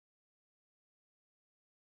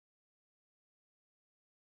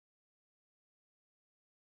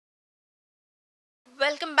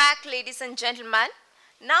Welcome back, ladies and gentlemen.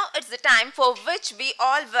 Now it's the time for which we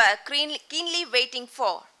all were keenly waiting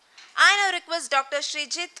for. I now request Dr.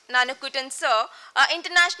 Sreejith Nanukuttan, sir, an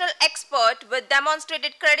international expert with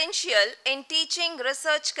demonstrated credential in teaching,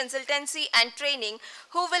 research, consultancy, and training,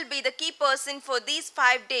 who will be the key person for these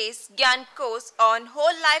 5 days Gyan course on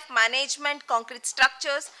whole life management, concrete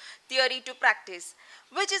structures, theory to practice,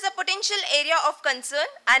 which is a potential area of concern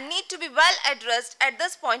and need to be well addressed at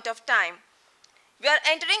this point of time. We are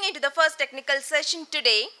entering into the first technical session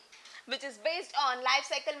today, which is based on life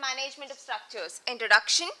cycle management of structures.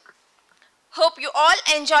 Introduction. Hope you all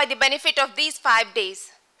enjoy the benefit of these 5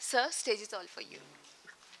 days. Sir, stage is all for you.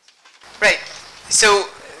 Right. So,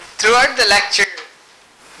 throughout the lecture,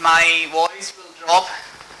 my voice will drop,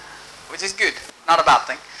 which is good, not a bad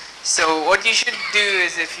thing. So, what you should do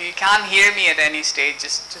is, if you can't hear me at any stage,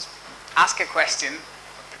 just ask a question,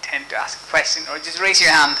 or pretend to ask a question, or just raise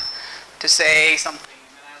your hand to say something,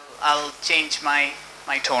 and I'll change my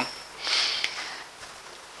tone.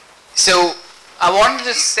 So, I wanted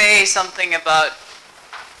to say something about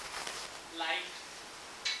life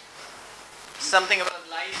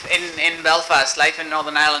in Belfast, life in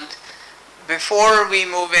Northern Ireland, before we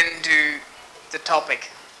move into the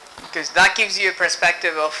topic, because that gives you a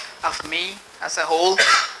perspective of me as a whole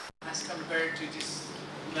as compared to just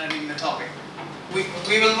learning the topic.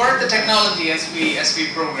 We will work the technology as we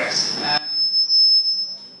progress.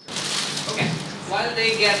 Okay. While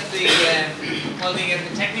they get the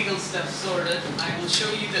technical stuff sorted, I will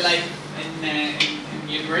show you the life in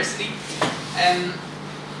university.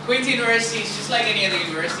 Queen's University is just like any other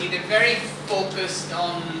university. They're very focused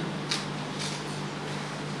on.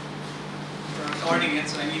 We're recording it,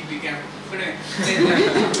 so I need to be careful. They're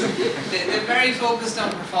very focused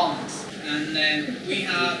on performance, and we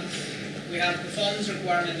have performance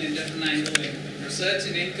requirement in different lines of research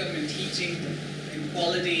and income and teaching and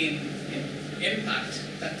quality and impact.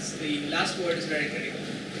 That's the last word is very critical.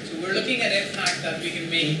 So we're looking at impact that we can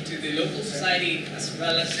make to the local society as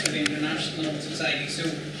well as to the international society. So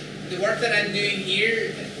the work that I'm doing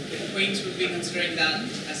here, Queen's would be considering that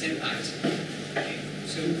as impact. Okay.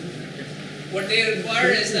 So what they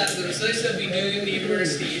require is that the research that we do in the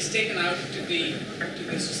university is taken out to the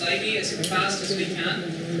society as fast as we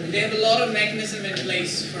can. They have a lot of mechanism in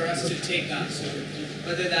place for us to take that. So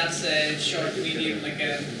whether that's a short, medium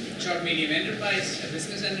enterprise, a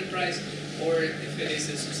business enterprise, or if it is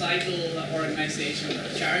a societal organization or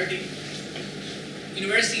a charity.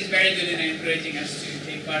 University is very good in encouraging us to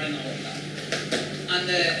take part in all of that.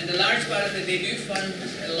 And the large part of it, they do fund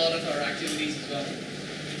a lot of our activities as well.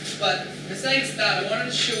 But besides that, I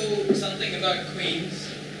wanted to show something about Queen's.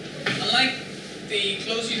 Unlike the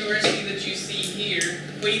closed university that you see here,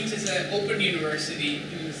 Queen's is an open university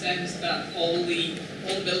in the sense that all the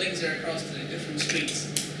buildings are across the different streets.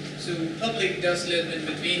 So public does live in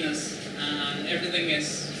between us, and everything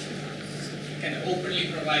is kind of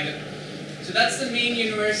openly provided. So that's the main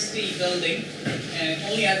university building, and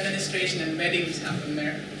only administration and weddings happen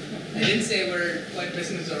there. I didn't say we're quite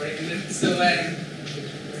business oriented, so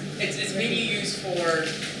it's mainly used for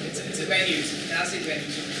it's a venue, it's a classic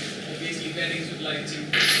venue. Obviously, weddings would like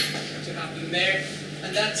to happen there,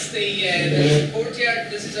 and that's the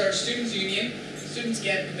courtyard. This is our students' union. Students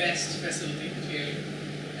get the best facility, clearly.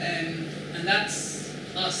 And that's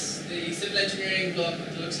us, the civil engineering block.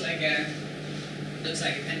 It looks like a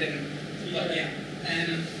pentagon. But yeah.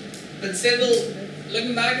 But civil,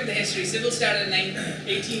 looking back at the history, civil started in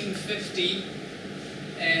 1850,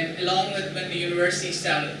 along with when the university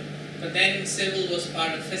started. But then civil was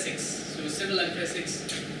part of physics. So civil and physics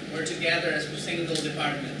were together as a single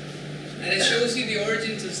department. And it shows you the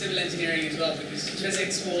origins of civil engineering as well, because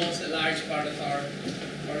physics was a large part of our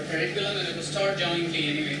curriculum, and it was taught jointly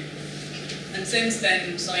anyway. And since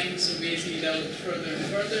then, science obviously developed further and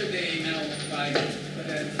further. They now occupy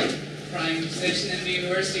a prime position in the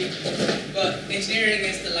university. But engineering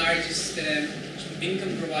is the largest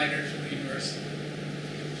income provider for the university.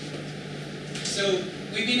 So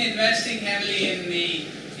we've been investing heavily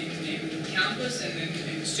in campus and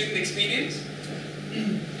in student experience.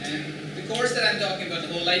 And the course that I'm talking about,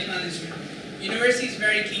 the whole life management, university is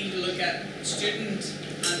very keen to look at student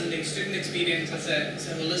and the student experience as a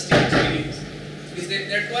holistic experience, because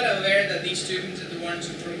they're quite aware that these students are the ones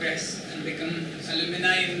who progress and become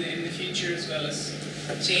alumni in the future, as well as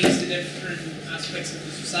change the different aspects of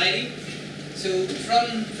the society. So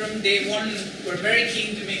from day one, we're very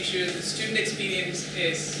keen to make sure that the student experience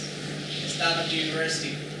is that of the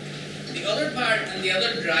university. The other part and the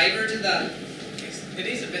other driver to that is it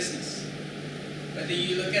is a business. Whether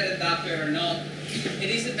you look at it that way or not, it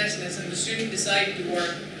is a business, and the student decided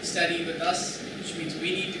to study with us which means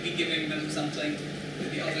we need to be giving them something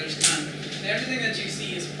that the others can't. And everything that you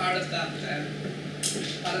see is part of that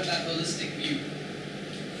holistic view.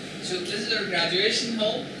 So this is our graduation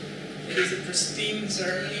hall. It is a pristine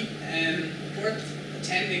ceremony and worth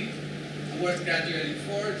attending and worth graduating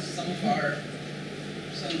for.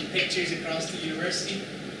 Some pictures across the university.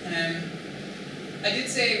 I did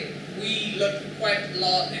say we look quite a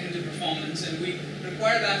lot into performance, and we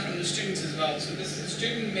require that from the students as well. So this is a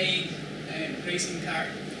student-made racing car.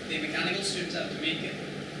 The mechanical students have to make it,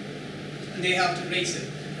 and they have to race it.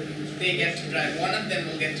 And they get to drive. One of them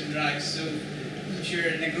will get to drive. So I'm sure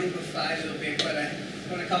in a group of 5 there'll be quite a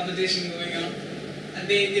competition going on. And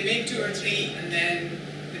they make 2 or 3, and then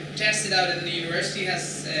they test it out. And the university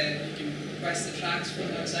has you can request the tracks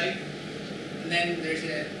from outside. And then there's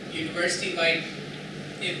a university-wide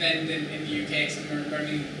event in the UK, somewhere in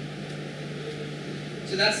Birmingham.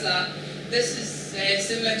 So that's that. This is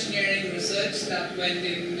civil engineering research that went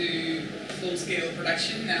into full-scale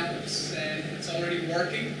production. Now it's already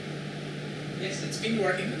working. Yes, it's been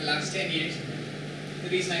working for the last 10 years. The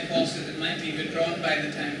reason I paused it might be withdrawn by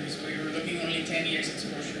the time, because we were looking only 10 years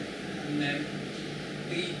exposure. And it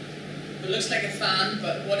looks like a fan,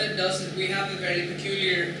 but what it does is we have a very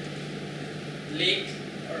peculiar lake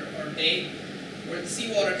or day where the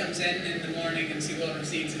seawater comes in the morning and seawater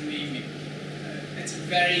recedes in the evening. It's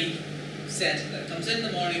very set that comes in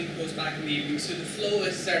the morning, goes back in the evening, so the flow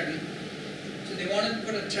is certain. So they wanted to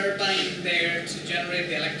put a turbine there to generate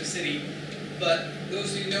the electricity, but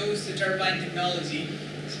those who knows the turbine technology,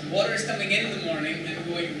 so water is coming in the morning and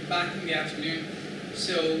going back in the afternoon.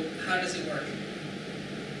 So how does it work?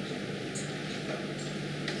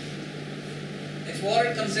 If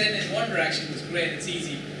water comes in one direction, it's great, it's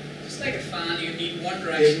easy. Just like a fan, you need one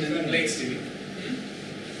direction and the blades to it.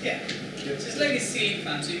 Yeah, just like a ceiling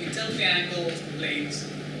fan, so you can tilt the angle of the blades,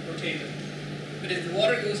 rotate them. But if the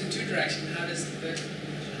water goes in 2 directions, how does it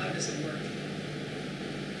work?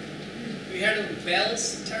 Have you heard of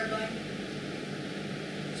Bell's turbine?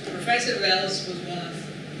 So Professor Wells was one of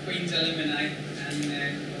Queen's alumni, and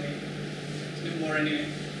no more anyway.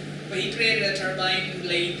 But he created a turbine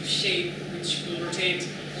blade shape which will rotate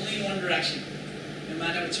only in one direction. No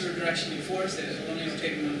matter whichever direction you force it, it will only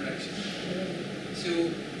rotate in one direction. So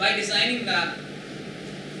by designing that,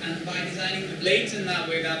 and by designing the blades in that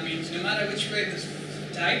way, that means no matter which way the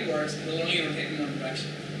tide works, it will only rotate in one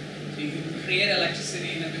direction. So you can create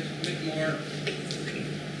electricity in a bit more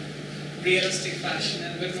realistic fashion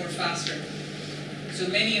and a bit more faster. So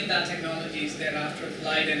many of that technology is thereafter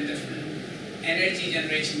applied in different energy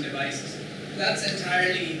generation devices. That's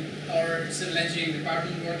entirely our civil engineering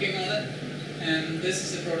department working on it. And this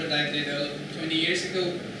is a prototype they developed 20 years ago.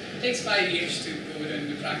 It takes 5 years to go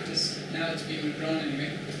into practice. Now it's being withdrawn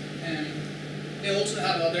anyway. They also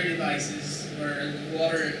have other devices where the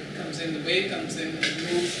water comes in, the wave comes in, and it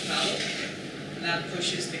moves the paddle, and that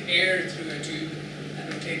pushes the air through a tube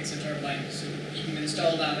and rotates the turbine. So you can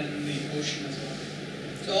install that in the ocean as well.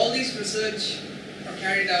 So all these research are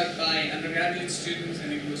carried out by undergraduate students,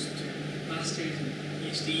 and it goes to masters and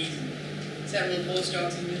PhDs and several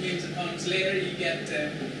postdocs, and millions of pounds later you get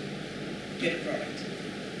a product.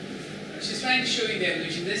 I was just trying to show you the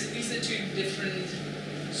evolution. These are 2 different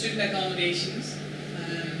student accommodations.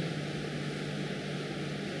 And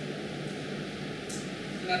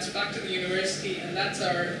that's back to the university, and that's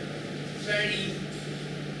our very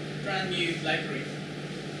brand new library.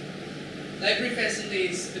 Library facility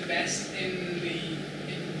is the best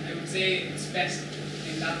I would say it's best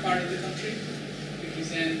in that part of the country, because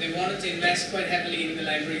they wanted to invest quite heavily in the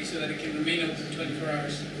library so that it can remain open 24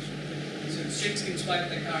 hours. So the students can swipe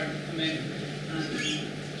their card, come in, and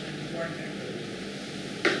work there.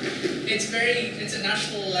 It's a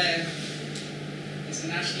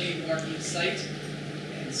nationally important site.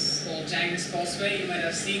 It's called Chang's Causeway. You might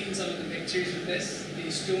have seen some of the pictures of this.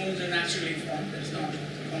 These stones are naturally formed. It's not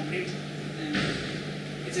concrete.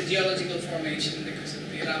 It's a geological formation because of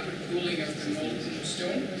the rapid cooling of the molten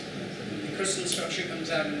stone. The crystal structure comes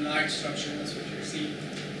out in a large structure. That's what you're seeing.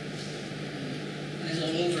 And it's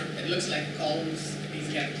all over. It looks like columns being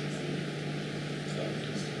kept.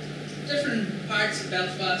 Different parts of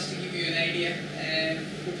Belfast, to give you an idea.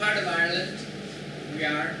 We're part of Ireland. We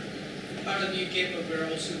are part of the UK, but we're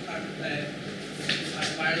also part of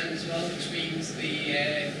Ireland as well, which means the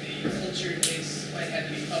culture is quite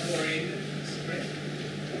heavily pub oriented. Great.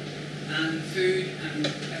 And food and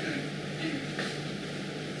everything. Anyway.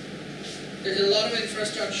 There's a lot of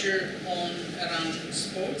infrastructure around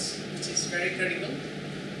sports, which is very critical.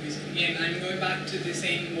 Again, I'm going back to the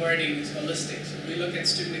same wording as holistic. So we look at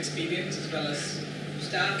student experience as well as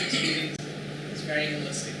staff experience. It's very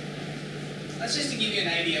holistic. That's just to give you an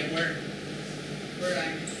idea of where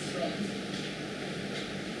I'm from.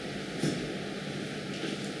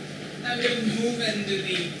 Now we're going to move into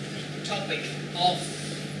the topic of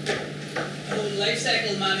whole life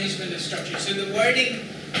cycle management of structure. So the wording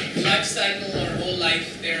life cycle or whole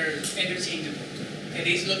life, they're interchangeable. It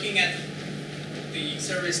is looking at the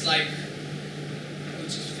service life, which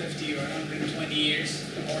is 50 or 120 years,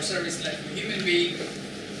 or service life of a human being,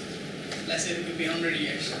 let's say it could be 100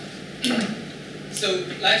 years. So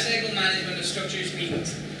life cycle management of structures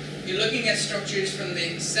means you're looking at structures from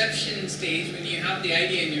the inception stage when you have the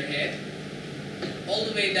idea in your head, all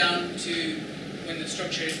the way down to when the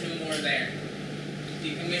structure is no more there.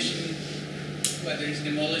 Decommission, whether it's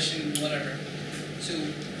demolition, whatever. So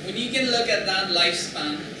when you can look at that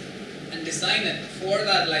lifespan and design it for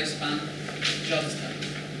that lifespan, job is done.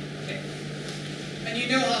 Okay? And you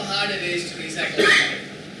know how hard it is to recycle concrete.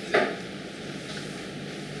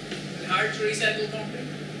 Is it hard to recycle concrete?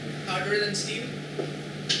 Harder than steel?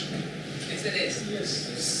 Yes, it is.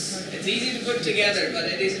 Yes. It's easy to put together, but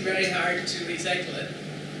it is very hard to recycle it.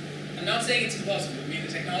 I'm not saying it's impossible. I mean,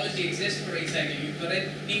 the technology exists for recycling, but it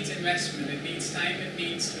needs investment, it needs time, it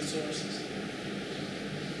needs resources.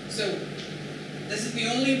 So, this is the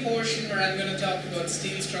only portion where I'm going to talk about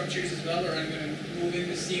steel structures as well, or I'm going to move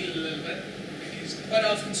into steel a little bit, because quite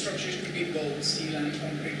often structures could be both steel and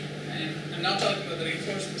concrete. And I'm not talking about the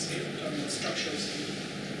reinforcement steel, I'm talking about structural steel.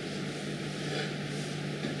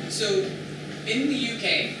 So, in the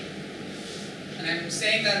UK, and I'm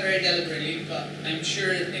saying that very deliberately, but I'm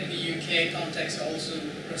sure in the UK context also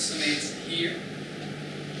resonates here.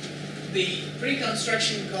 The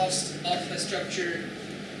pre-construction cost of a structure,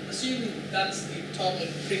 assume that's the total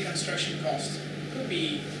pre-construction cost, could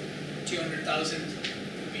be 200,000,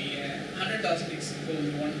 could be 100,000 is equal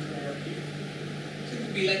to 1 crore here. So it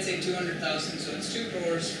could be, let's say, 200,000, so it's 2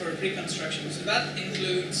 crores for pre-construction. So that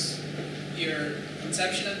includes your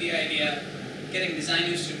conception of the idea, getting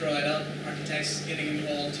designers to draw it up, architects getting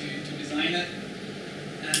involved to design it,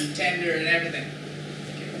 and tender and everything.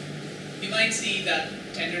 Okay. You might see that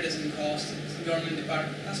tender doesn't cost, it's the government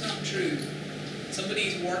department. That's not true.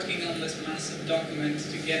 Somebody's working on this massive document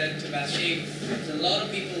to get it to that shape. There's a lot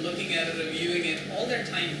of people looking at it, reviewing it, all their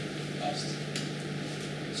time costs.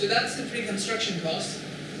 So that's the pre-construction cost,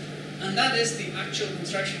 and that is the actual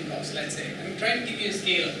construction cost, let's say. I'm trying to give you a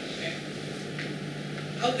scale, okay?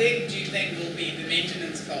 How big do you think will be the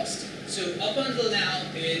maintenance cost? So up until now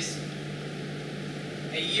is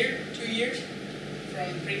a year, 2 years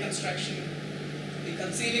from pre-construction, the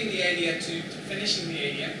conceiving the idea to finishing the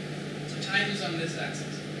idea. So time is on this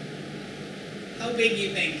axis. How big do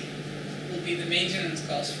you think will be the maintenance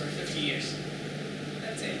cost for 50 years?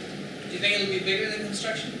 That's it. Do you think it'll be bigger than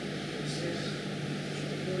construction?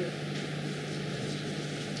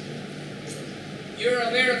 You're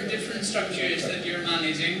aware of different structures that you're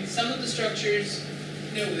managing. Some of the structures,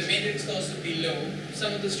 no, the maintenance cost will be low.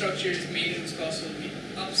 Some of the structures, maintenance cost will be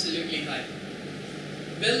absolutely high.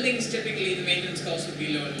 Buildings, typically the maintenance cost will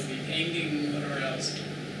be low. It will be painting, whatever else.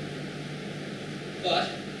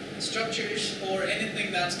 But structures or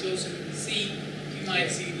anything that's closer to the sea, you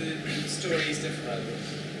might see the story is different.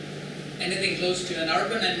 Anything close to an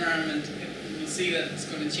urban environment, you will see that it's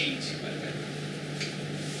going to change quite a bit.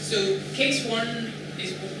 So case one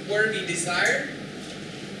is where we desire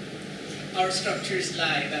our structures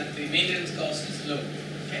lie, that the maintenance cost is low.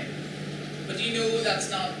 Okay? But you know that's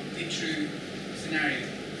not the true scenario.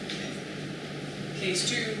 Okay? Case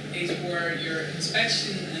two is where your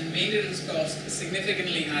inspection and maintenance cost is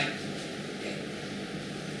significantly high. Okay?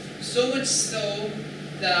 So much so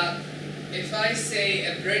that if I say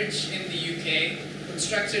a bridge in the UK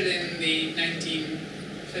constructed in the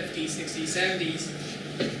 1950s, 60s, 70s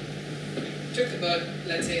took about,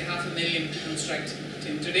 let's say, $500,000 to construct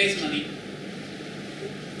in today's money.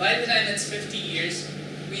 By the time it's 50 years,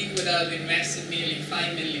 we would have invested nearly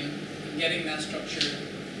 $5 million in getting that structure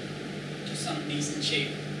to some decent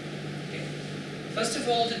shape. Okay. First of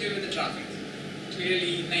all, to do with the traffic.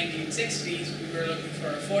 Clearly, 1960s, we were looking for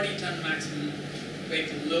a 40-ton maximum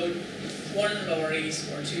vehicle load, 1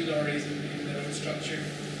 lorries or 2 lorries in the road structure.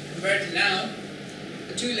 Compared to now,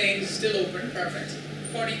 the 2 lanes is still open, perfect.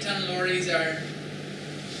 40-ton lorries are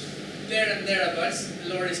there and thereabouts. The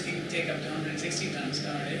lorries can take up to 160 tons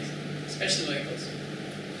nowadays, special vehicles.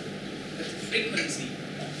 But the frequency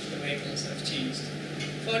of the vehicles have changed.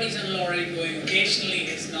 40-ton lorry going occasionally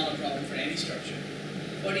is not a problem for any structure.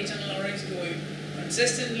 40-ton lorries going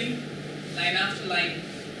consistently, line after line,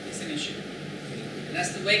 is an issue. And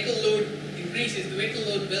as the vehicle load increases, the vehicle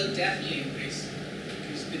load will definitely increase.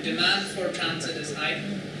 Because the demand for transit is high,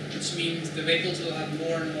 which means the vehicles will have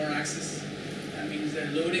more and more access means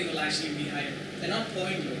their loading will actually be higher. They're not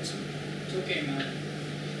point loads. It's okay now.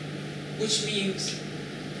 Which means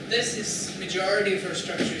this is majority of our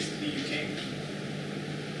structures in the UK.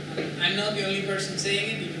 I'm not the only person saying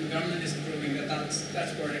it, even the government is proving that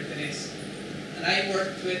that's where it is. And I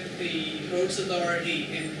worked with the Roads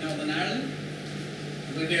Authority in Northern Ireland.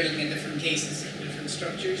 We were looking at different cases, different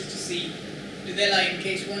structures to see, do they lie in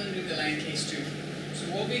case 1, do they lie in case 2.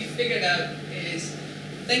 So what we figured out is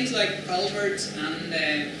things like culverts and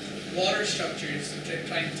water structures,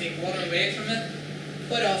 trying to take water away from it,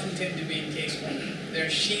 quite often tend to be in case 1. They're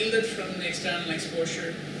shielded from the external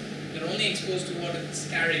exposure. They're only exposed to what it's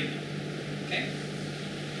carrying. Okay?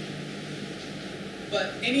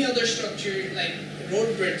 But any other structure, like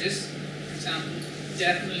road bridges, for example,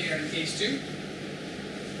 definitely are in case 2.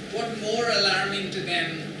 What more alarming to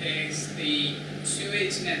them is the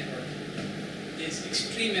sewage network is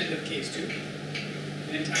extreme end of case 2,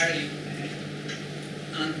 entirely.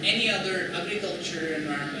 And any other agriculture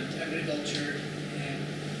environment,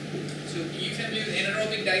 so you can do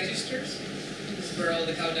anaerobic digesters. This is where all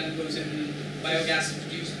the cow dung goes in and biogas is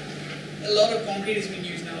produced. A lot of concrete is being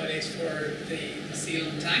used nowadays for the seal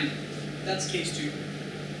and tank. That's case 2.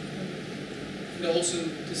 And also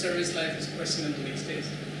the service life is questionable these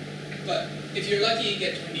days. But if you're lucky, you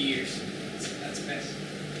get 20 years. That's best.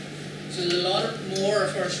 So a lot more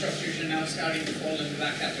of our structures are now starting to fall into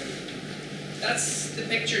that category. That's the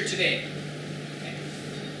picture today. Okay.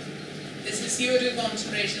 Is the CO2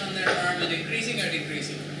 concentration on the environment increasing or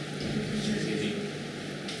decreasing?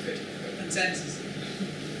 Good. Consensus.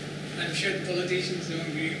 I'm sure the politicians don't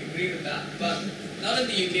agree with that, but not in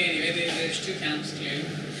the UK anyway. There's 2 camps clearly.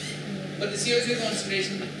 But the CO2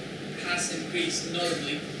 concentration has increased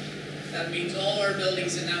notably. That means all our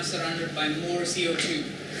buildings are now surrounded by more CO2.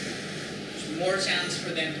 There's more chance for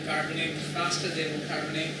them to carbonate. The faster they will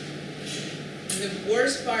carbonate. And the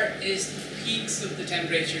worst part is the peaks of the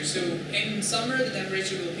temperature. So in summer, the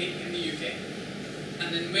temperature will peak in the UK.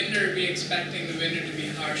 And in winter, we're expecting the winter to be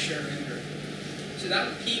harsher winter. So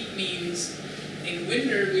that peak means in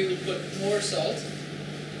winter, we will put more salt.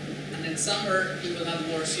 And in summer, we will have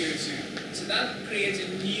more CO2. So that creates a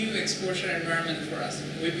new exposure environment for us.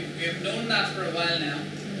 We have known that for a while now.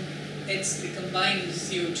 It's the combined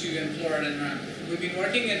CO2 and fluoride environment. We've been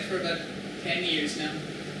working it for about 10 years now.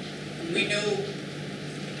 And we know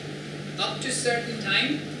up to a certain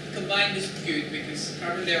time, combined is good because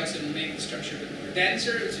carbon dioxide will make the structure a bit more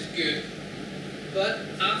denser, which is good. But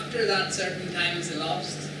after that certain time is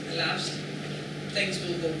elapsed, things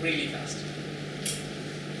will go really fast.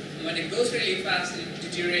 And when it goes really fast, the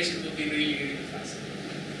deterioration will be really, really fast.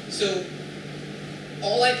 So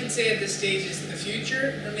all I can say at this stage is the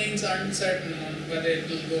future remains uncertain on whether it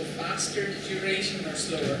will go faster deterioration or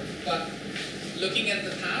slower. But looking at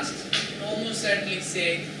the past, you can almost certainly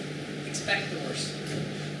say, expect the worst.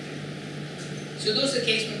 So those are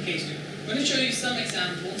case 1, case 2. I'm going to show you some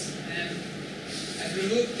examples. I've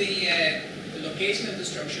removed the location of the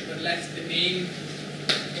structure, but left the name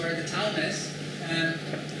where the town is.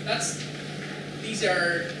 These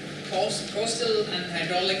are coastal and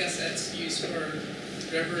hydraulic assets used for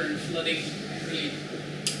river and flooding relief.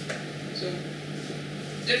 So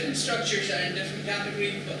different structures are in different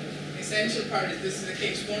categories, but the essential part is this is a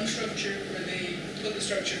case 1 structure where they put the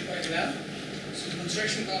structure quite well. So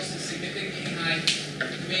construction cost is significantly high.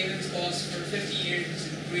 The maintenance cost for 50 years, this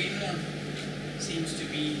is the green one, seems to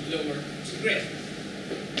be lower. So great.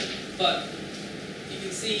 But you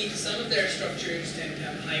can see some of their structures tend to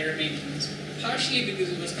have higher maintenance, partially because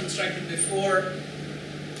it was constructed before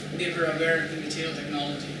they were aware of the material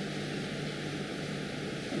technology.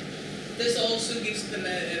 This also gives them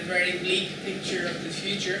a very bleak picture of the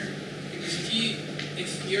future, because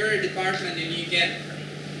if you're a department and you get,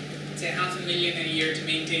 say, $500,000 a year to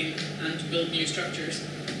maintain and to build new structures,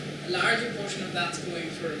 a larger portion of that's going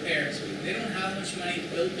for repairs. So they don't have much money to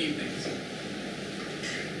build new things.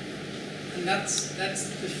 And that's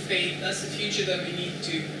the fate, that's the future that we need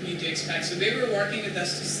to expect. So they were working with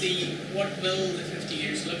us to see what will the 50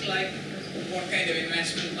 years look like, what kind of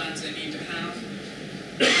investment plans they need to have.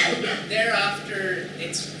 Thereafter,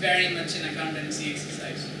 it's very much an accountancy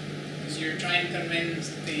exercise, because you're trying to convince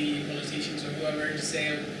the politicians or whoever to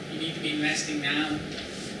say, oh, you need to be investing now.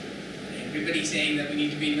 Everybody's saying that we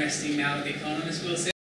need to be investing now. The economists will say